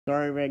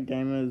Sorry Red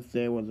Gamers,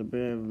 there was a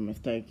bit of a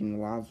mistake in the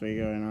last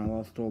video and I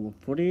lost all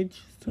the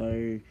footage,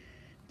 so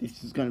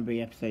this is going to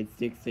be episode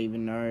 6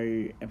 even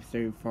though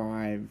episode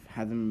 5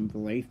 hasn't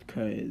been released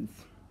because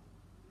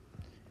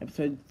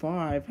episode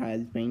 5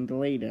 has been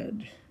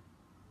deleted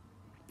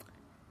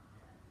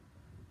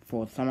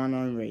for some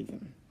unknown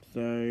reason.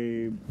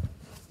 So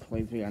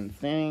please be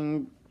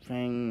understanding.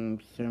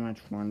 Thanks so much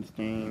for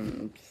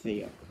understanding.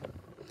 See ya.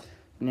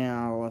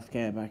 Now let's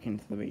get back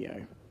into the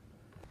video.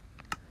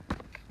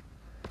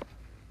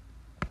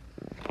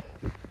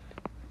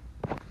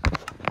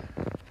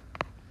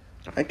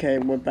 Okay,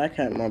 we're back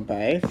at my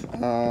base,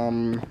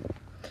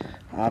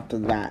 after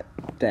that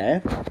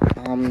death,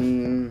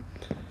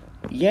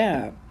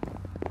 yeah.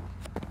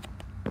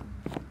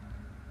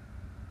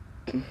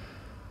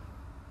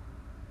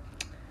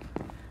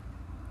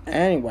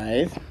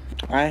 Anyways,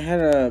 I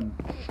had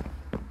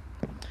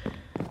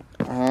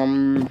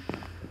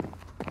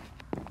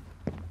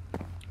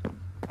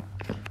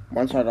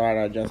once I died,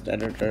 I just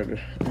edited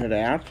it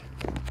out,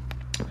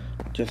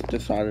 just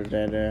decided to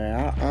edit it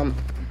out,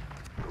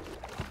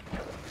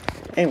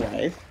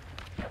 anyways,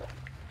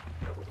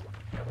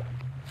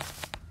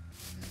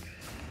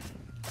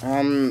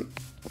 I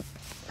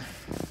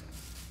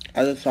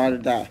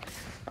decided that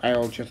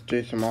I'll just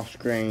do some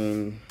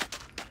off-screen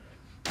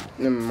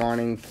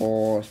mining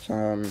for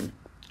some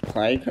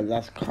clay, because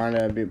that's kind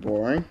of a bit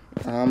boring,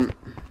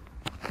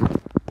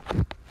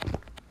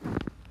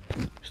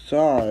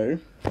 so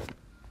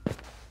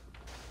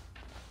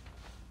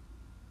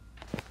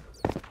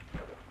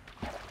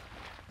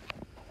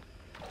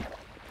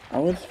I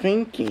was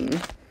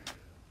thinking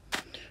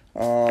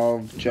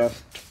of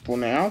just for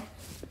now,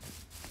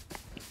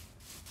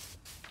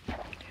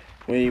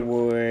 we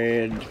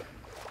would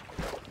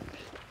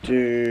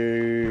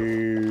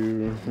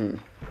do,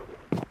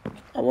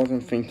 I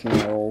wasn't thinking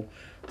at all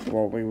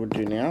what we would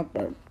do now,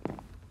 but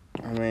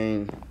I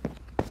mean,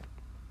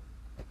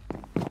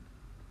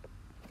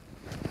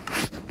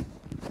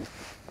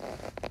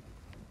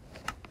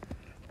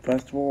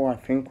 first of all, I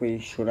think we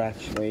should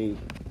actually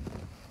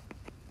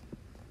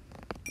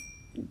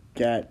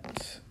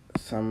get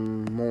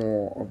some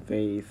more of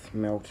these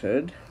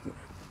melted,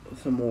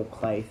 some more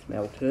clay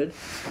smelted.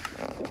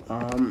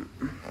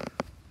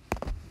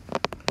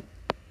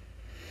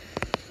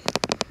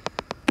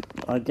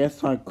 I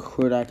guess I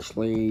could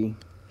actually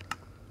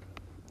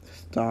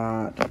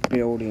start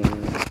building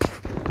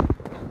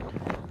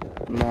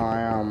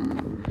my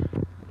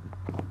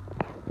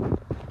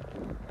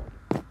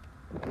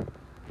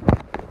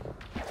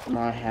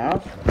my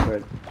house,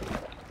 but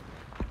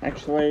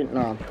actually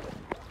no,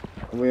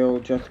 we'll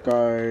just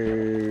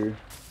go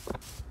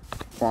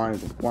find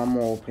one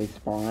more piece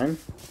of iron,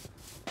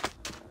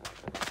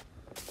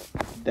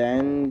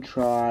 then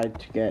try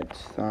to get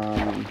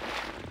some,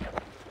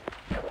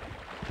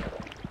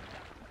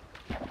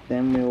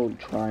 then we'll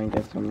try and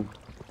get some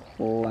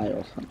clay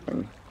or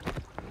something,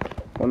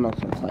 well not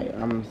some clay,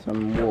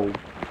 some wool.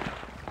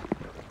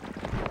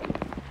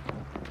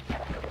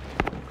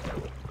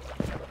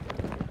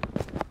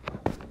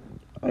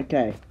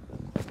 Okay,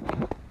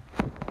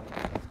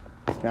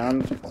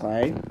 found the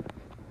clay.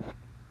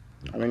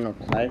 I mean not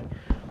clay.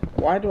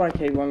 Why do I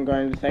keep on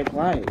going to say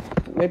clay?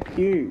 Flip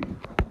you.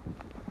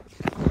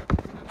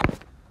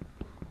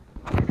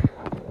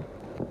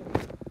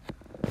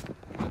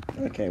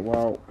 Okay,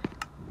 well,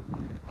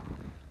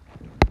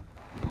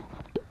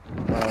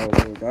 there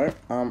we go.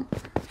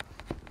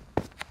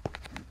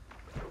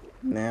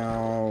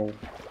 Now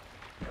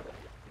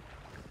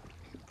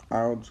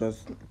I'll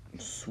just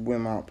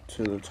swim up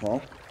to the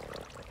top.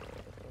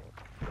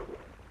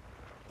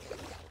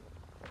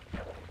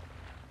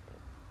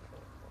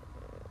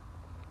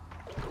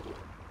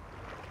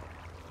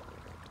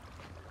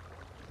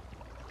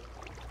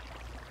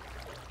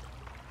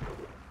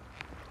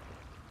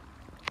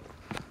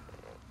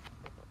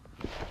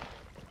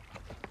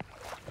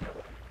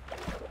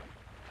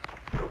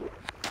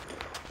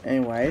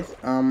 Anyways,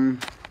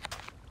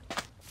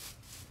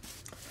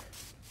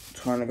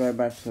 trying to go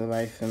back to the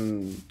base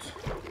and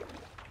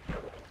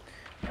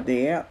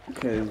there,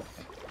 because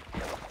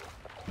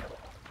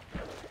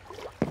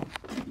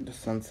the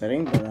sun's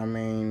setting, but I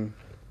mean,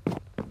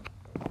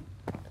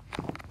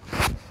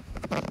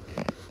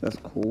 that's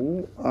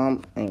cool.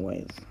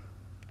 Anyways,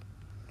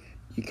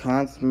 you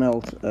can't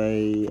smelt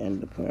a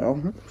ender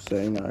pearl, so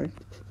you know.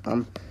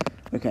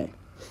 Okay.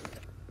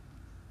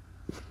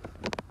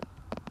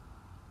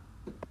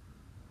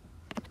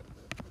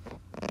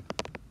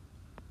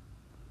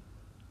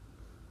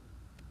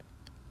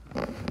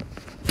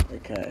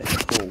 Okay,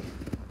 cool.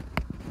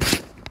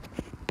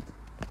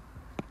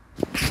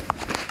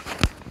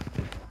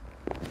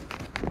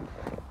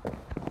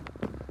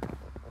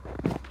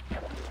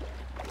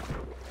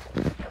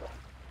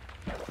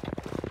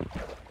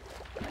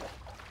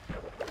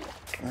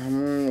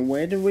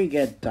 Where do we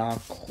get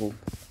dark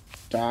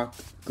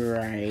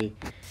grey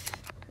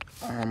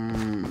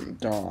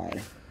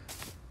dye?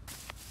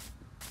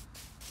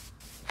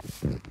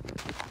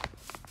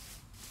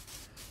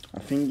 I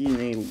think you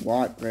need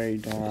light grey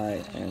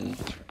dye and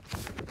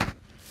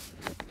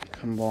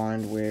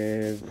combined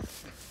with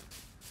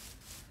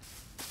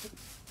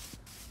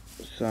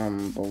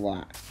some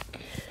black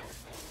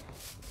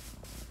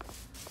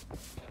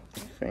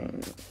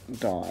thing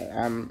dye.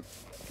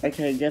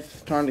 Okay, I guess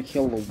it's time to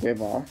kill the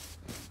Wither.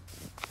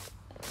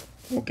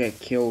 Or get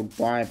killed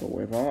by the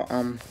Wither.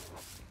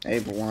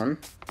 Able one.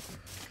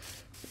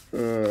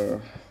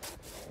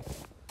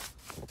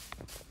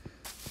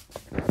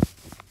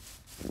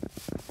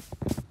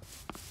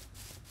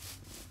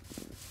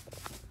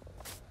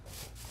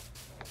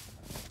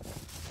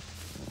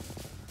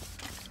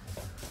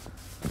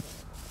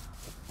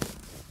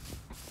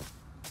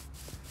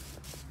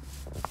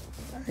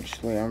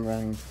 Actually, I'm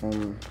running for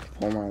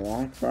my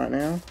life right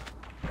now.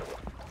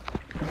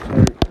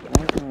 So,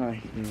 why can't I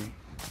hear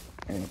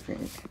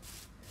anything?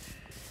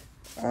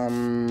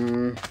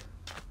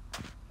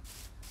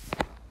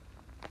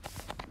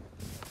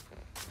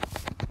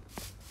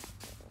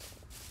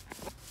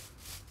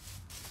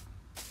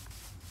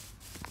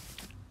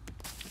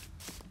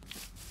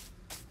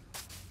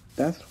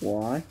 That's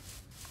why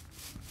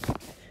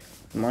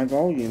my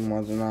volume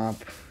wasn't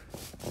up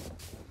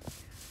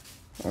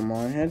on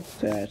my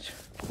headset.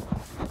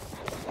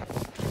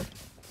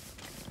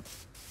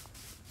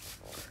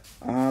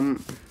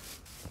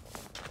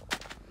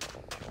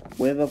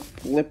 Where the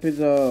flip is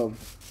a...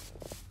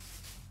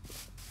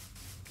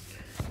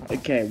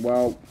 Okay,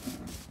 well,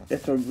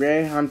 it's a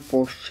rare hunt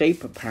for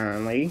sheep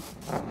apparently.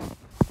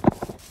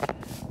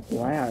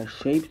 Why are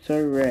sheep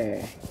so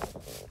rare?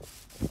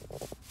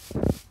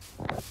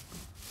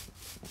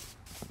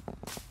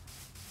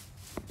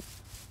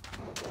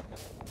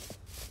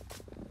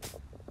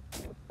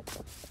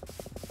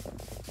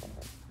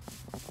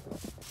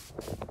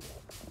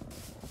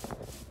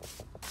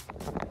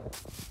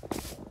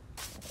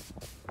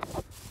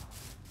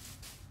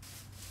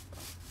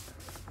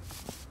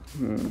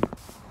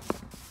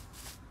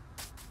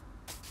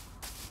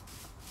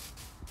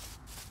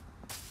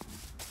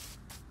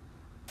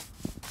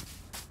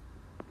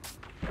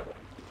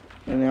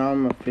 And now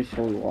I'm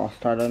officially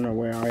lost. I don't know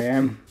where I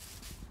am.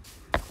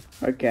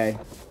 Okay.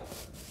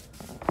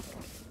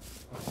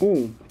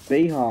 Ooh,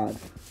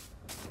 beehive.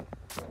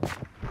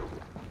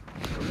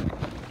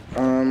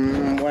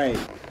 Wait.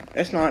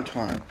 It's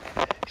nighttime.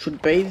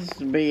 Should bees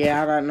be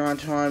out at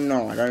nighttime?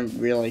 No, I don't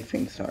really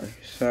think so.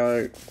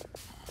 So,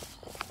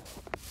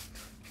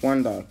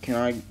 wonder,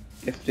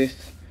 is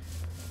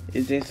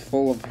this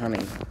full of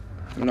honey?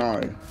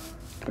 No,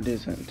 it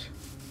isn't.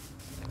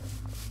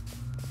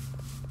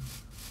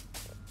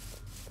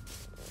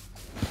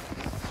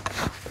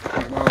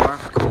 Well,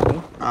 that's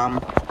cool.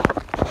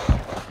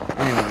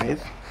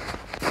 Anyways.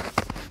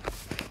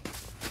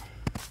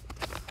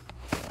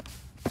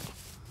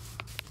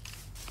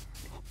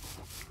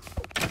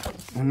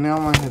 And now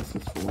my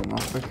headset's falling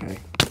off, okay.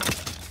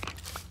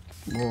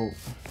 Whoa.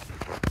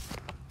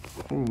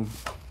 Ooh.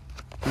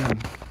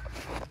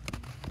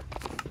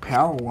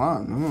 Power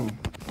 1,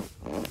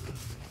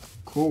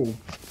 cool.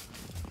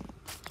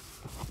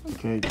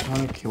 Okay,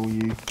 trying to kill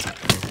you.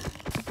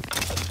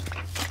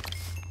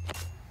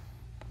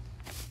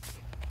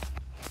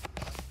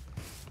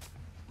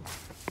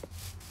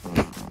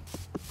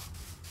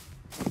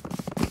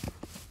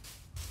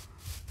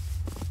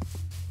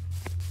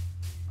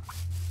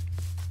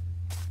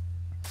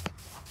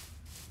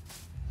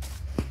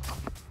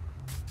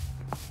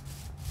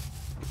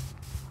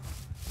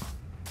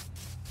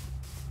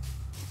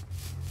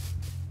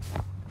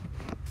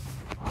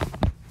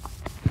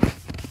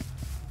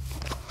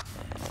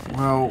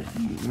 Well,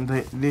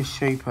 this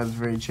sheep has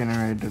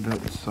regenerated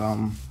its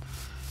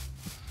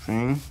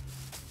thing.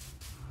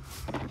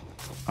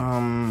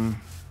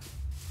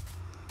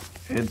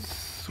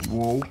 Its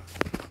wool.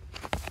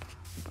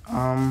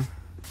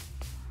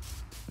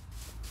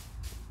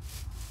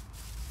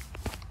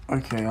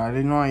 Okay, I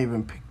did not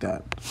even pick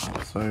that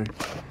up, so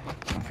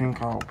I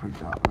think I'll pick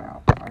that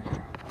out.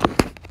 Okay.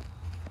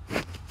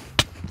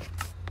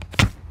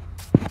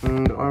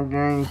 And I'm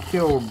getting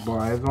killed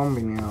by a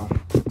zombie now.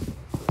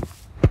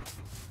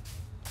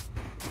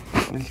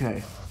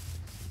 Okay.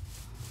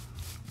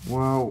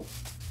 Well.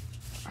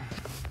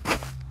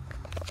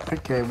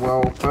 Okay,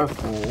 well, first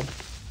of all.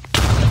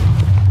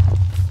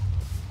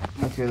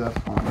 Okay, that's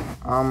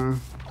fine.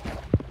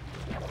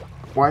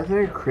 Why is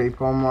there a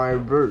creeper on my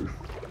roof?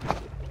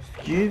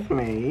 Excuse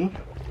me.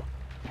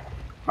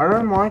 I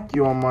don't like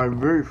you on my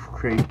roof,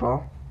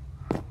 creeper.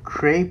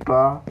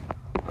 Creeper.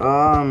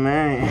 Oh,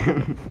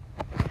 man.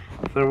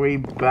 So we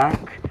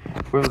back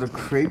with the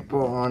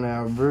creeper on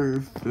our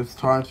roof. It's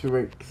time to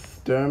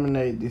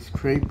exterminate this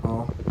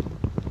creeper.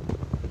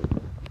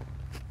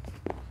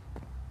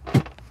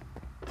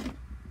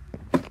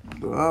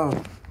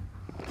 Oh.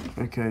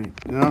 Okay,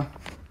 no.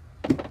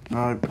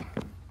 Nope.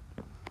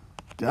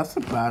 That's a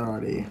bad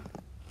idea.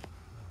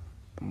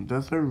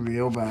 That's a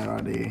real bad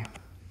idea.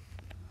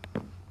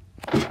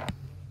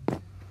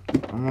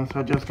 Unless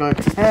I just go,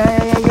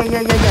 hey.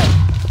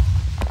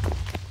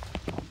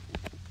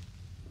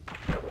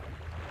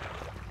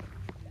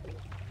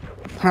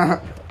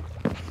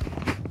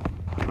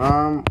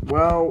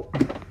 well,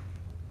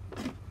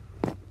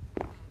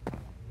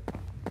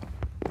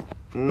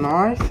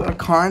 nice. I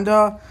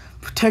kinda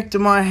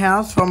protected my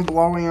house from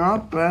blowing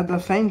up, but at the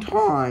same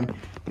time,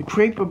 the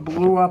creeper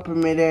blew up in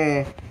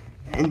midair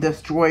and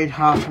destroyed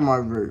half of my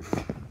roof.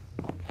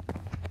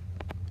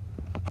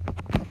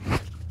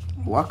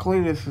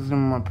 Luckily, this isn't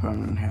my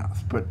permanent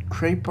house, but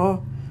creeper,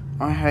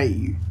 I hate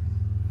you.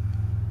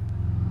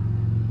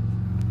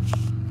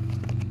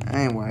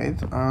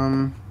 Anyways,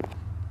 I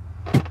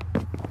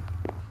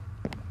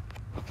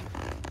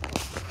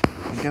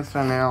guess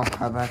I now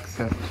have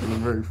access to the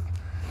roof.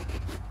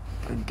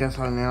 I guess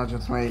I now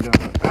just made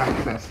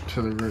access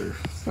to the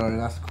roof, so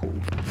that's cool.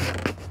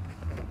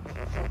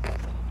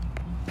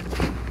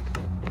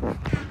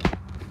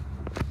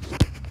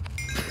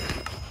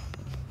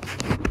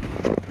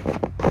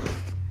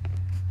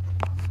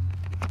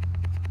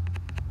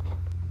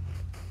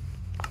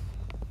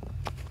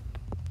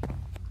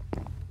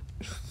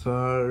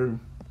 So,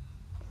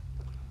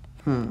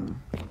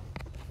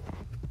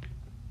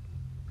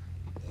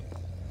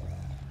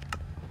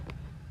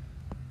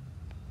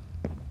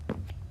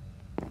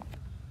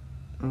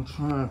 I'm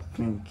trying to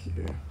think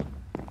here.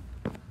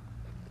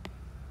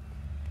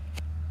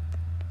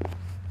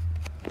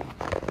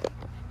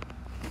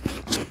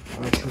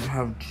 I should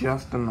have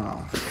just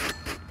enough.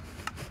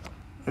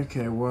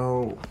 Okay,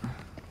 well...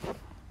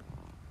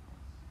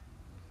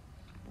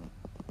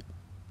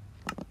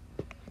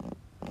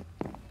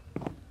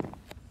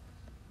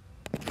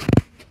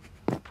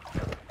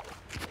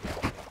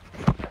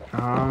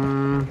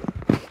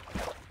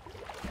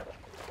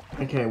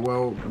 Okay,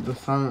 well,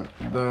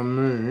 the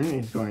moon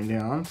is going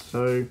down,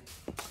 so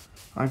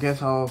I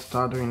guess I'll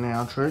start doing the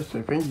outro.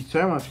 So thank you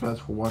so much, guys,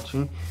 for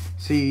watching.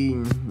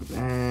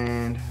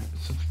 And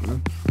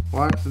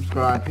like,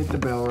 subscribe, hit the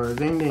bell, or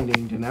ding ding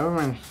ding to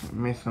never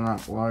miss an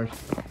upload.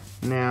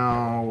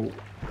 Now,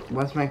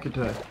 let's make it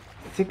to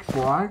 6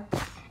 likes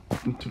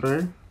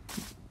today,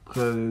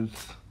 because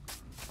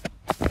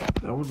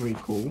that would be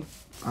cool.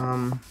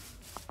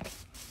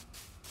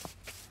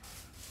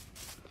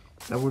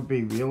 That would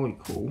be really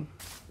cool.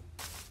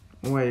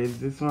 Wait, is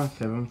this my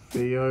 7th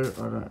video?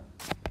 I don't...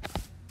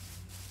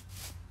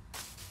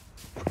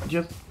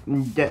 Just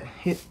let's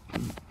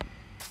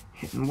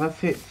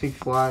hit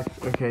 6 likes.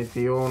 Okay,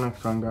 see you all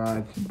next time,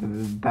 guys.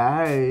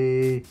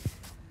 Bye.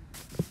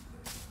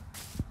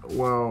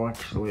 Well,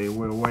 actually,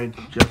 we'll wait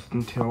just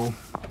until...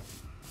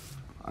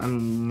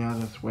 I'm now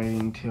just waiting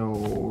until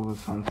all the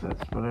sun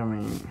sets, but I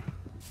mean...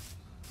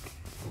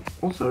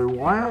 Also,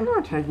 why am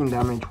I taking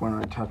damage when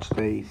I touch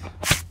these?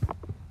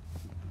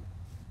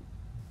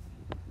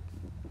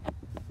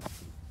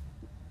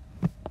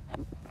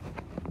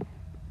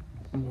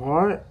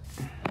 What?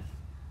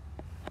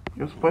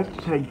 You're supposed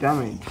to take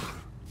damage.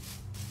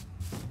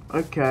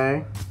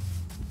 Okay.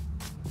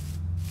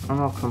 I'm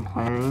not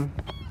complaining.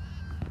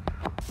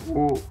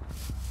 Oh,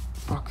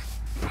 fucks.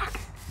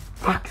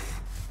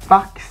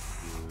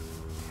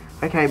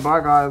 Okay, bye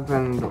guys,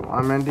 and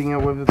I'm ending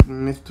it with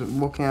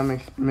looking at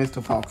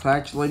Mr. Fox.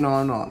 Actually, no,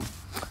 I'm not.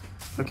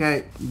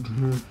 Okay.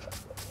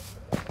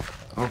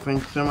 Well,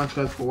 thanks so much,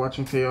 guys, for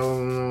watching. See you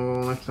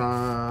all next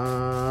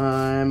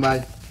time.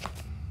 Bye.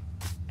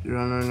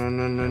 Run.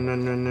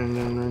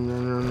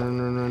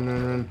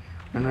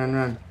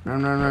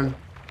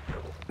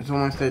 It's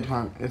almost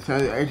daytime. It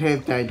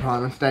is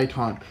daytime. It's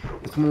daytime.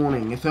 It's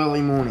morning. It's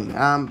early morning.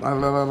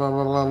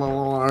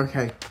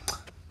 Okay.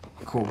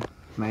 Cool.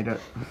 Made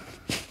it.